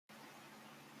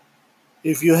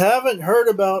If you haven't heard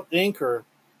about Anchor,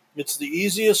 it's the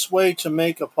easiest way to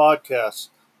make a podcast.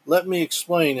 Let me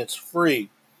explain, it's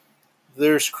free.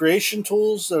 There's creation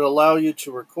tools that allow you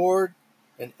to record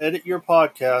and edit your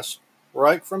podcast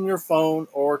right from your phone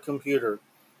or computer.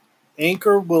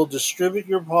 Anchor will distribute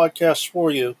your podcast for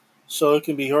you so it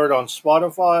can be heard on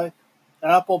Spotify,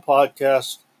 Apple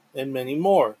Podcasts, and many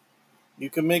more. You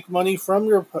can make money from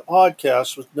your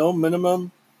podcast with no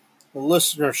minimum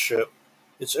listenership.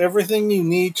 It's everything you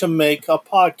need to make a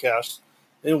podcast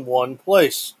in one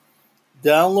place.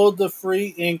 Download the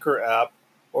free Anchor app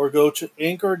or go to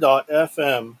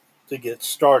anchor.fm to get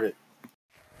started.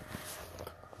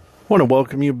 I want to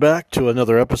welcome you back to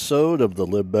another episode of the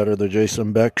Live Better the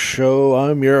Jason Beck Show.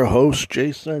 I'm your host,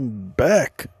 Jason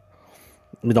Beck.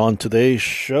 And on today's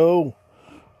show,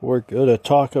 we're going to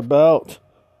talk about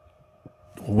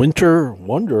Winter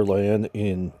Wonderland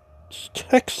in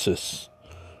Texas.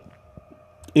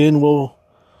 And we'll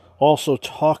also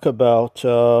talk about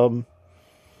a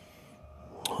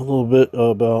little bit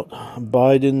about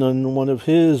Biden and one of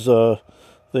his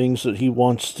things that he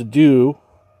wants to do,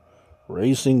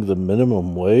 raising the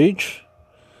minimum wage,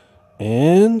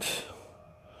 and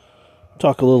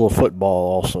talk a little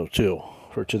football also too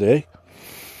for today.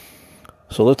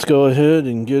 So let's go ahead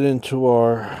and get into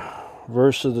our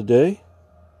verse of the day.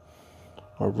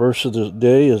 Our verse of the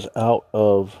day is out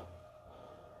of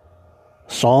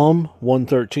Psalm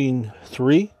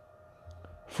 113:3.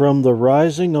 From the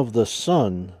rising of the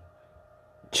sun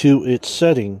to its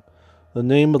setting, the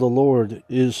name of the Lord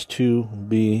is to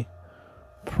be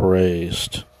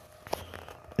praised.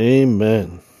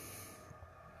 Amen.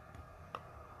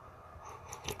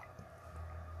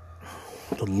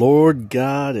 The Lord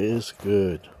God is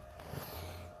good.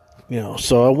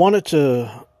 So I wanted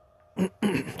to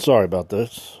sorry about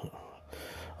this.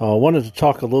 I wanted to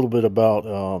talk a little bit about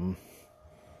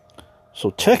so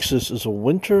Texas is a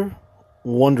winter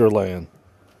wonderland.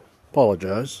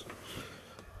 Apologize.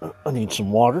 I need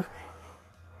some water.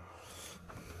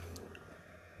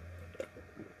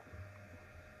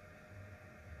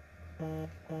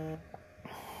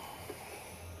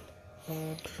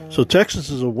 So Texas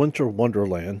is a winter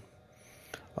wonderland.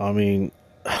 I mean,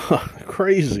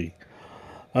 crazy.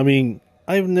 I mean,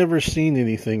 I've never seen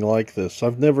anything like this.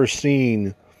 I've never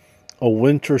seen a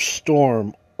winter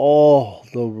storm all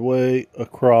the way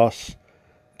across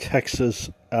Texas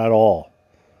at all.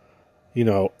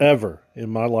 Ever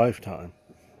in my lifetime.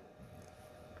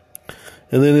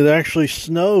 And then it actually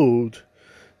snowed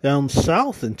down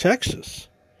south in Texas.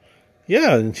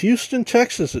 Yeah, in Houston,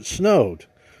 Texas, it snowed.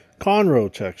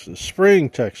 Conroe, Texas,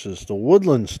 Spring, Texas, the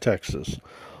Woodlands, Texas,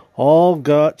 all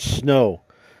got snow.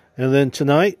 And then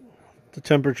tonight, the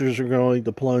temperatures are going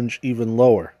to plunge even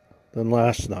lower than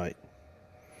last night.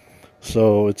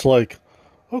 So it's like,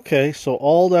 okay, so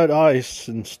all that ice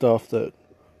and stuff that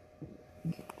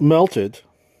melted,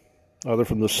 either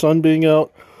from the sun being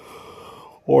out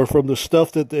or from the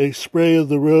stuff that they spray in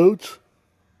the roads,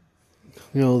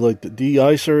 like the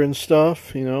de-icer and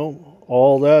stuff,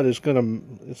 all that is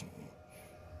it's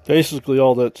basically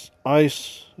all that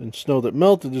ice and snow that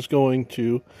melted is going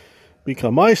to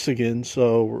become ice again,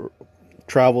 so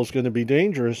travel is going to be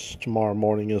dangerous tomorrow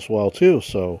morning as well, too.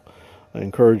 So I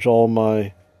encourage all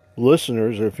my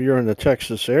listeners, if you're in the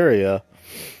Texas area,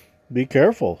 be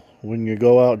careful when you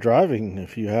go out driving.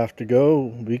 If you have to go,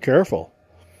 be careful.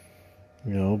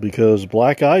 Because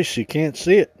black ice, you can't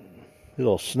see it.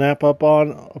 It'll snap up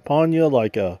upon you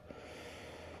like a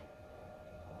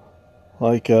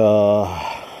like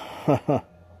a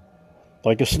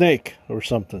snake or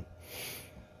something.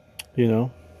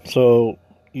 So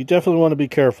you definitely want to be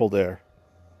careful there.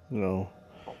 You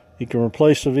can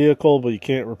replace a vehicle, but you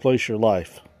can't replace your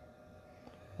life.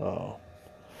 Yeah.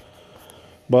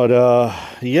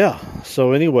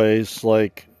 So anyways,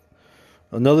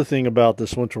 another thing about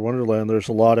this winter wonderland, there's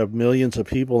a lot of millions of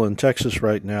people in Texas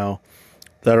right now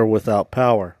that are without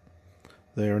power.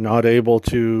 They are not able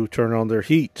to turn on their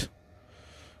heat.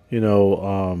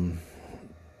 So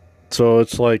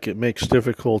it's like it makes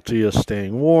difficulty of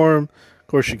staying warm. Of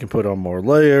course, you can put on more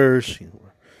layers,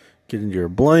 get into your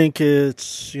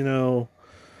blankets, If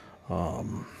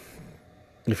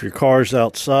your car's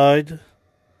outside,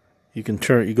 you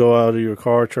go out of your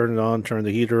car, turn it on, turn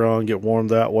the heater on, get warm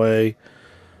that way.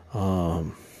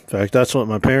 In fact, that's what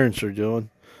my parents are doing.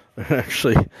 They're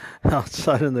actually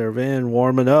outside in their van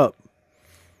warming up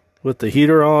with the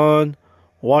heater on,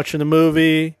 watching a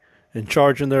movie, and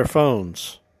charging their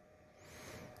phones.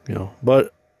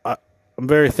 But I'm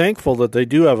very thankful that they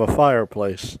do have a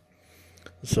fireplace.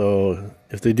 So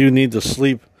if they do need to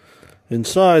sleep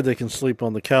inside, they can sleep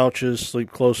on the couches,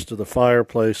 sleep close to the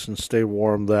fireplace, and stay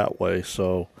warm that way.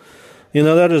 So,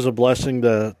 that is a blessing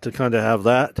to kind of have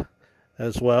that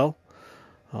as well.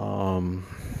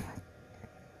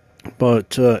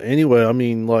 But anyway, I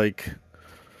mean,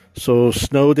 so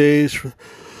snow days.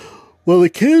 Well, the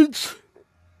kids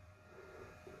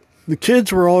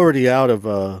were already out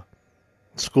of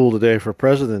school today for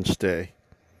President's Day.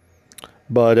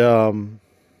 But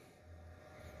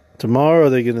tomorrow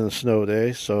they get in the snow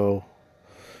day, so,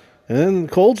 and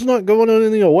cold's not going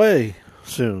any away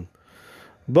soon.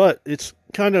 But it's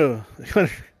kind of,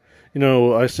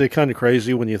 I say kind of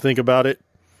crazy when you think about it.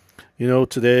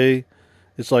 Today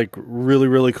it's like really,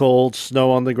 really cold,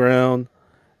 snow on the ground,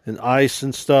 and ice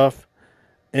and stuff.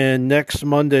 And next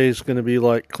Monday is going to be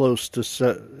close to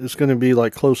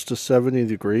 70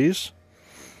 degrees.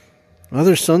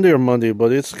 Either Sunday or Monday,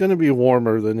 but it's going to be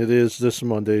warmer than it is this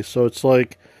Monday. So it's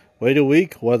like, wait a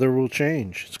week, weather will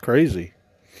change. It's crazy.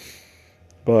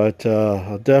 But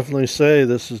I'll definitely say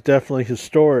this is definitely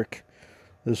historic.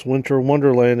 This winter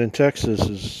wonderland in Texas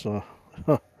is,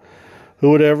 who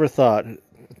would have ever thought?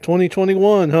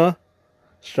 2021, huh?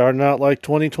 Starting out like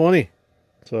 2020.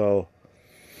 So,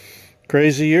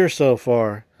 crazy year so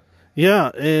far. Yeah,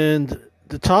 and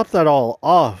to top that all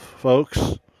off,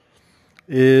 folks,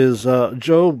 is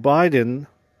Joe Biden,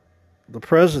 the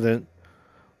president,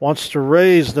 wants to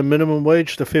raise the minimum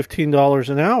wage to $15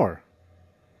 an hour.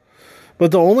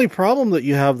 But the only problem that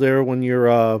you have there when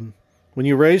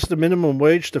you raise the minimum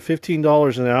wage to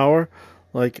 $15 an hour,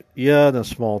 in a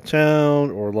small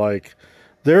town, or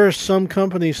there are some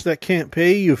companies that can't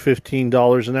pay you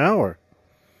 $15 an hour.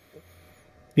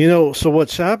 So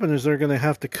what's happened is they're going to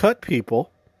have to cut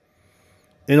people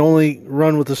and only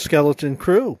run with a skeleton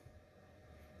crew.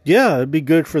 Yeah, it'd be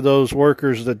good for those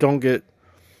workers that don't get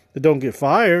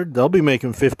fired. They'll be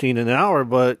making $15 an hour,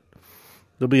 but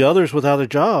there'll be others without a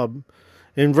job.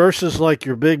 And versus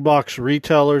your big box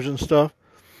retailers and stuff,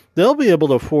 they'll be able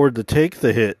to afford to take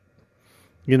the hit,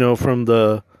 from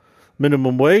the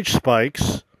minimum wage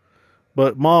spikes.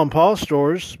 But mom and pop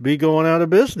stores be going out of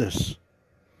business.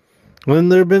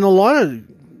 And there have been a lot of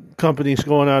companies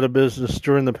going out of business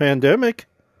during the pandemic.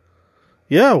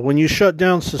 Yeah, when you shut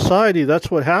down society, that's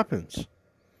what happens.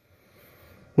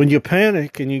 When you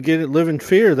panic and you live in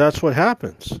fear, that's what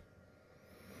happens.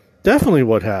 Definitely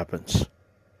what happens.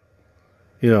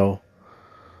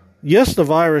 Yes, the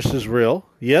virus is real.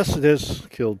 Yes, it has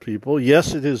killed people.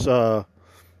 Yes, it has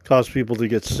caused people to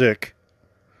get sick.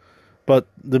 But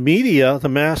the media, the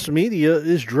mass media,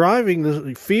 is driving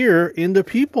the fear into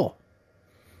people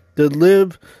that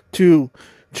live so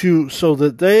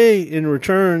that they, in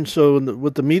return,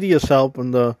 with the media's help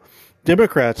and the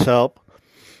Democrats' help,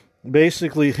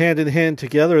 basically hand in hand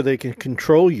together, they can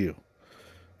control you,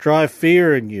 drive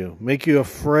fear in you, make you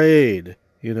afraid,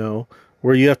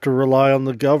 where you have to rely on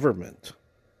the government.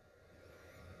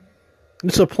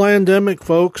 It's a plandemic,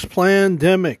 folks.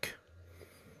 Plandemic.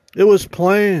 It was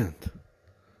planned.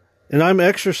 And I'm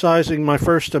exercising my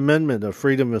First Amendment of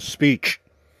freedom of speech.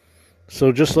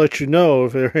 So just let you know,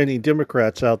 if there are any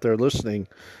Democrats out there listening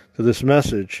to this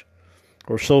message,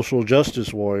 or social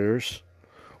justice warriors,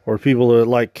 or people that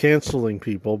like canceling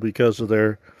people because of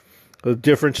their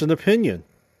difference in opinion.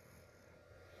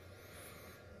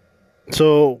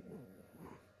 So,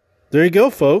 there you go,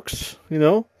 folks.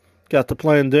 Got the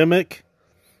plandemic.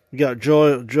 You got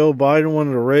Joe Biden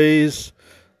wanting to raise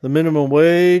the minimum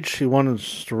wage. He wanted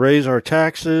to raise our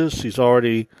taxes. He's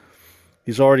already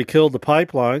killed the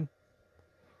pipeline.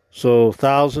 So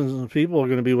thousands of people are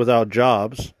going to be without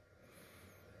jobs.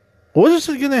 What is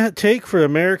it going to take for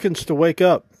Americans to wake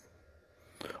up?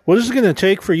 What is it going to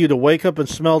take for you to wake up and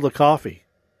smell the coffee?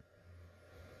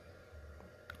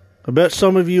 I bet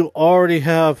some of you already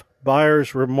have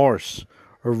buyer's remorse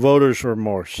or voter's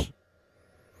remorse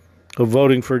of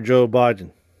voting for Joe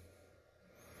Biden.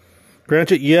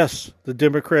 Granted, yes, the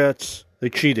Democrats, they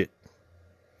cheated.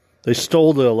 They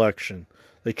stole the election.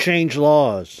 They changed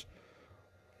laws,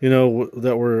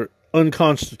 that were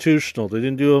unconstitutional. They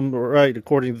didn't do them right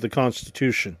according to the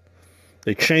Constitution.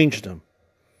 They changed them.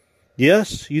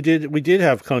 Yes, we did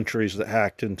have countries that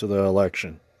hacked into the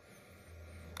election.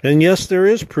 And yes, there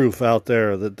is proof out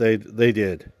there that they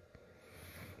did.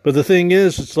 But the thing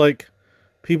is, it's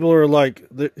people are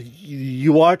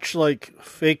you watch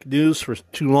fake news for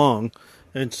too long,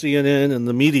 and CNN and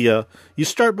the media, you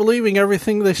start believing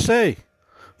everything they say.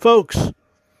 Folks,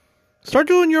 start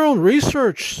doing your own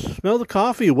research. Smell the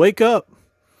coffee. Wake up.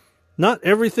 Not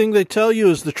everything they tell you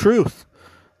is the truth.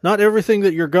 Not everything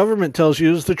that your government tells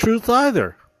you is the truth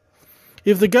either.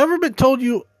 If the government told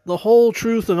you the whole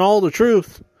truth and all the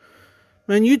truth,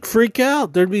 Man, you'd freak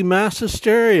out. There'd be mass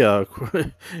hysteria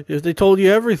if they told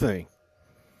you everything.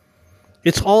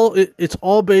 It's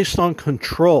all based on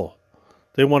control.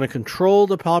 They want to control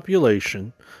the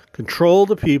population, control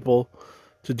the people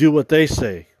to do what they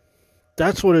say.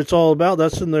 That's what it's all about.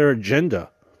 That's in their agenda.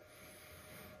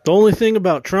 The only thing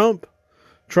about Trump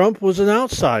was an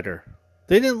outsider.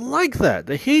 They didn't like that.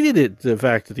 They hated it, the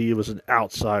fact that he was an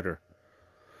outsider.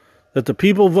 That the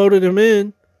people voted him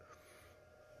in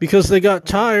because they got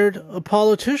tired of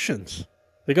politicians.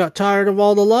 They got tired of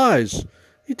all the lies.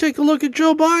 You take a look at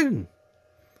Joe Biden.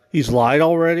 He's lied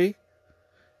already.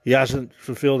 He hasn't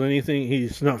fulfilled anything.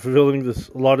 He's not fulfilling a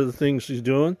lot of the things he's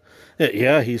doing.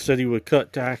 Yeah, he said he would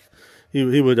cut tax.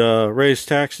 He would raise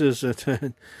taxes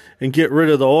and get rid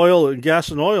of the oil and gas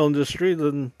and oil industry.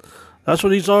 Then that's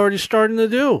what he's already starting to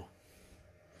do.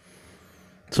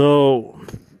 So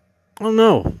I don't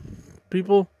know.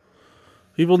 People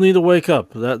need to wake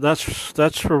up.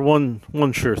 That's for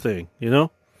one sure thing.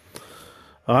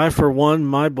 I, for one,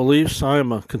 my beliefs. I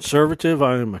am a conservative.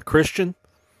 I am a Christian.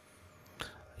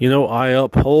 I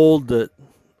uphold that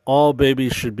all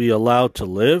babies should be allowed to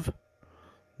live.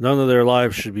 None of their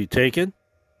lives should be taken.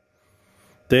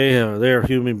 They are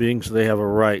human beings. They have a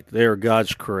right. They are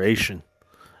God's creation,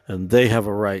 and they have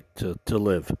a right to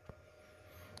live.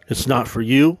 It's not for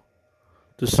you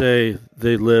to say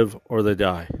they live or they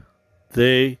die.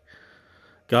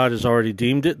 God has already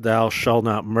deemed it. Thou shalt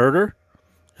not murder,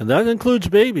 and that includes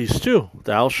babies too.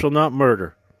 Thou shalt not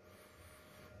murder.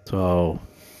 So,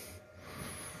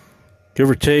 give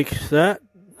or take that.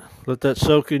 Let that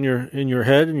soak in your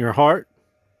head and your heart.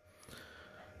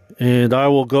 And I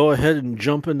will go ahead and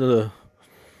jump a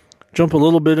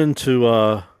little bit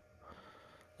into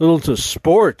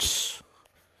sports.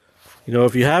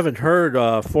 If you haven't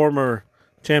heard, former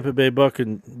Tampa Bay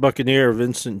Buccaneer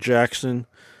Vincent Jackson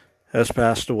has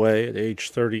passed away at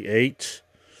age 38.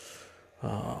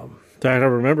 I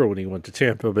remember when he went to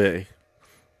Tampa Bay.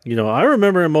 I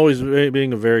remember him always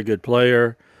being a very good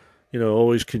player.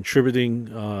 Always contributing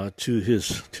to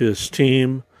his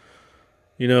team.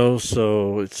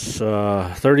 So it's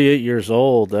 38 years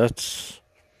old. That's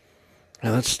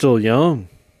still young,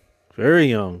 very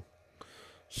young.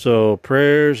 So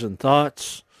prayers and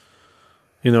thoughts,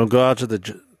 go out to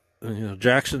the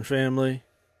Jackson family.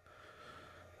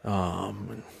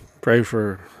 Pray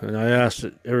for, and I ask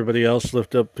that everybody else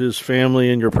lift up his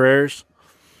family in your prayers.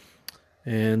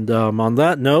 And on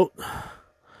that note,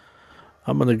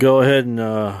 I'm going to go ahead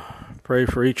and pray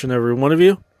for each and every one of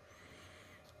you.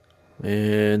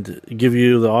 And give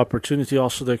you the opportunity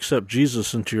also to accept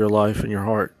Jesus into your life and your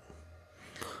heart.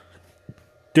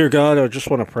 Dear God, I just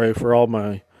want to pray for all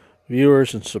my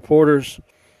viewers and supporters.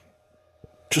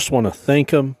 Just want to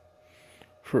thank them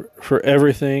for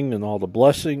everything and all the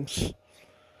blessings.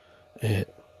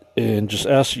 And just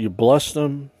ask that you bless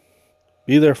them.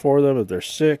 Be there for them if they're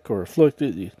sick or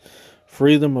afflicted. You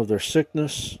free them of their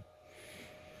sickness.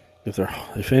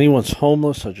 If anyone's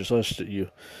homeless, I just ask that you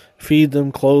feed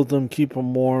them, clothe them, keep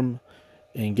them warm,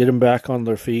 and get them back on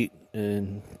their feet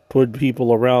and put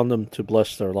people around them to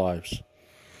bless their lives.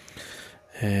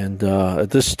 And at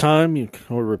this time, you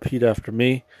can repeat after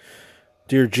me.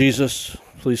 Dear Jesus,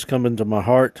 please come into my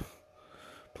heart.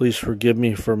 Please forgive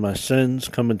me for my sins.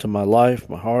 Come into my life,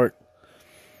 my heart,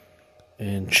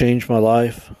 and change my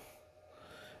life.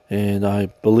 And I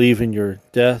believe in your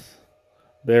death,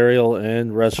 burial,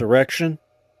 and resurrection.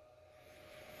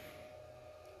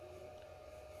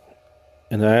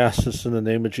 And I ask this in the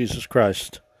name of Jesus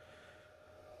Christ.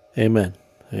 Amen.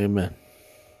 Amen.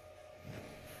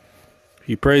 If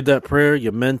you prayed that prayer,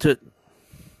 you meant it.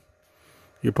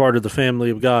 You're part of the family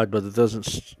of God, but it doesn't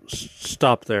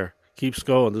stop there. It keeps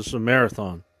going. This is a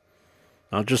marathon.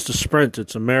 Not just a sprint,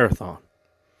 it's a marathon.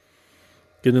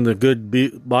 Get in a good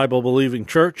Bible-believing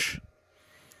church.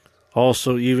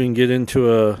 Also, even get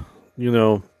into a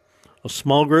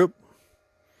small group.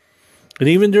 And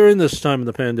even during this time of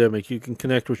the pandemic, you can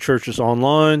connect with churches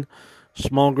online,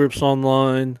 small groups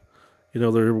online.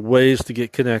 There are ways to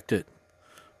get connected.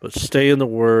 But stay in the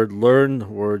Word, learn the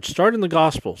Word. Start in the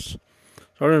Gospels.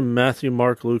 Start in Matthew,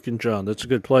 Mark, Luke, and John. That's a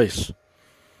good place.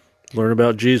 Learn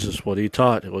about Jesus, what he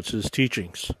taught, what's his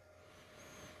teachings.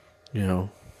 Learn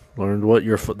what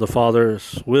the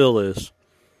Father's will is.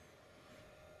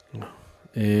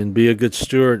 And be a good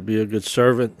steward, be a good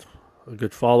servant, a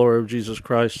good follower of Jesus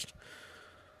Christ.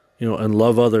 And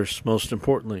love others, most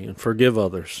importantly, and forgive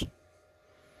others.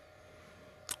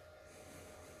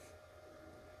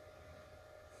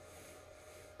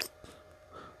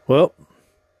 Well,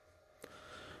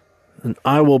 and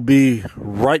I will be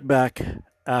right back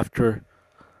after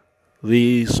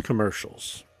these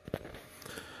commercials.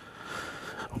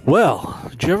 Well,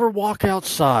 did you ever walk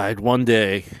outside one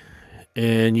day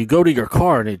and you go to your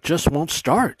car and it just won't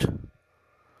start?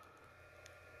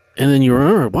 And then you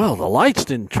remember, well, the lights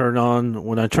didn't turn on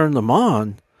when I turned them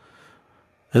on.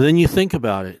 And then you think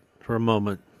about it for a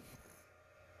moment.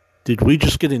 Did we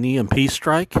just get an EMP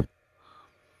strike?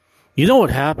 You know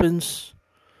what happens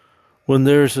when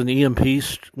there's an EMP,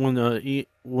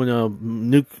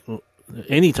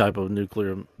 any type of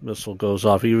nuclear missile goes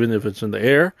off, even if it's in the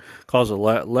air, causes an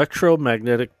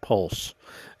electromagnetic pulse.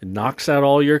 It knocks out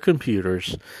all your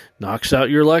computers, knocks out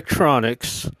your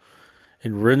electronics,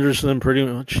 and renders them pretty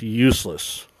much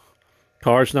useless.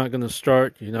 Car's not going to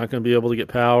start. You're not going to be able to get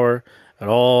power at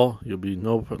all. You'll be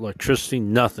no electricity,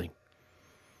 nothing.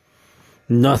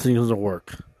 Nothing going to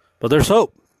work. But there's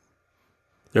hope.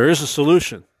 There is a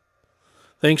solution.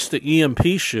 Thanks to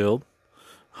EMP Shield,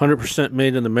 100%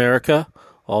 made in America.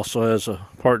 Also has a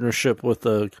partnership with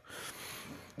the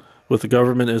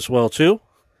government as well too,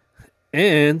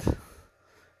 and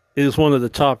is one of the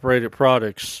top-rated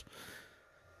products,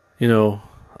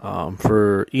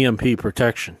 for EMP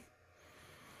protection.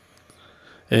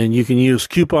 And you can use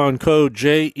coupon code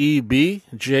JEB.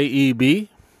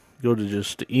 Go to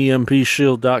just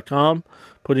empshield.com,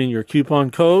 put in your coupon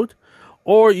code,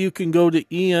 or you can go to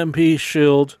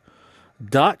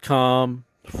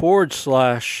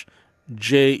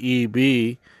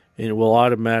empshield.com/JEB, and it will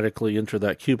automatically enter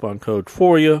that coupon code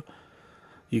for you.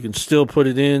 You can still put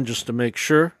it in just to make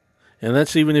sure. And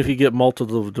that's even if you get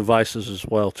multiple devices as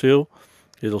well, too.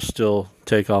 It'll still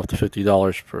take off the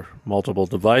 $50 for multiple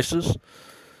devices.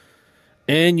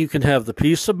 And you can have the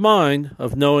peace of mind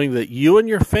of knowing that you and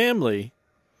your family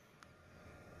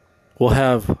will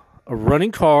have a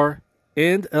running car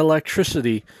and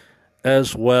electricity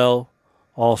as well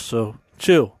also,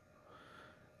 too.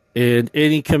 And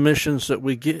any commissions that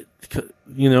we get,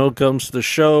 comes to the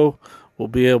show, we'll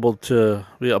be able to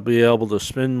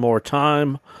spend more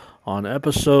time on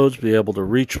episodes, be able to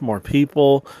reach more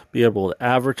people, be able to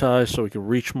advertise so we can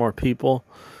reach more people.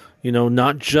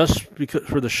 Not just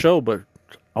for the show, but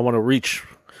I want to reach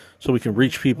so we can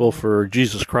reach people for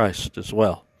Jesus Christ as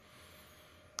well.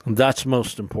 And that's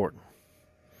most important.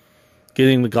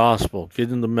 Getting the gospel,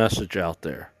 getting the message out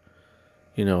there.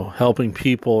 Helping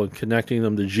people and connecting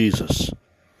them to Jesus.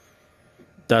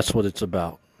 That's what it's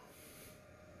about.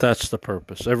 That's the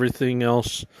purpose. Everything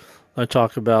else I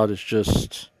talk about is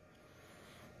just,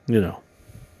 it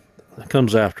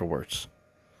comes afterwards.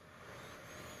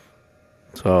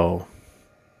 So,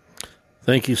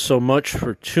 thank you so much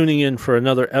for tuning in for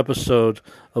another episode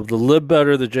of the Live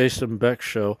Better, the Jason Beck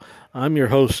Show. I'm your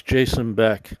host, Jason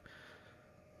Beck.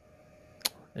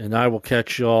 And I will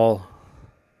catch you all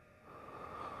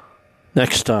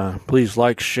next time. Please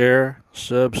like, share,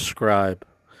 subscribe.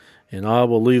 And I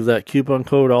will leave that coupon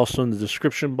code also in the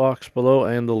description box below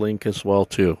and the link as well,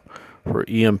 too, for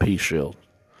EMP Shield.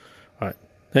 All right.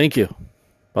 Thank you.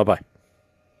 Bye-bye.